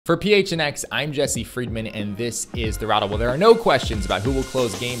For PHNX, I'm Jesse Friedman, and this is The Rattle. Well, there are no questions about who will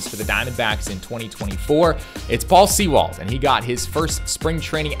close games for the Diamondbacks in 2024. It's Paul Sewald, and he got his first spring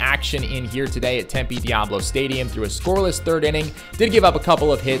training action in here today at Tempe Diablo Stadium through a scoreless third inning. Did give up a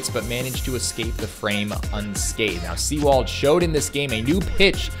couple of hits, but managed to escape the frame unscathed. Now, Sewald showed in this game a new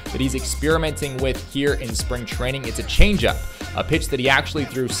pitch that he's experimenting with here in spring training. It's a changeup, a pitch that he actually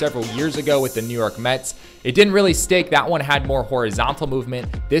threw several years ago with the New York Mets. It didn't really stick. That one had more horizontal movement.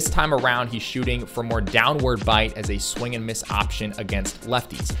 This time around, he's shooting for more downward bite as a swing and miss option against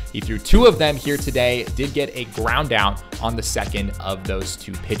lefties. He threw two of them here today, did get a ground out on the second of those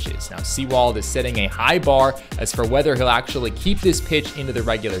two pitches. Now, Sewald is setting a high bar as for whether he'll actually keep this pitch into the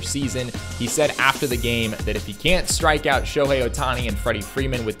regular season. He said after the game that if he can't strike out Shohei Ohtani and Freddie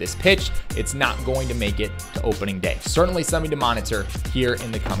Freeman with this pitch, it's not going to make it to opening day. Certainly something to monitor here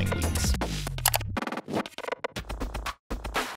in the coming weeks.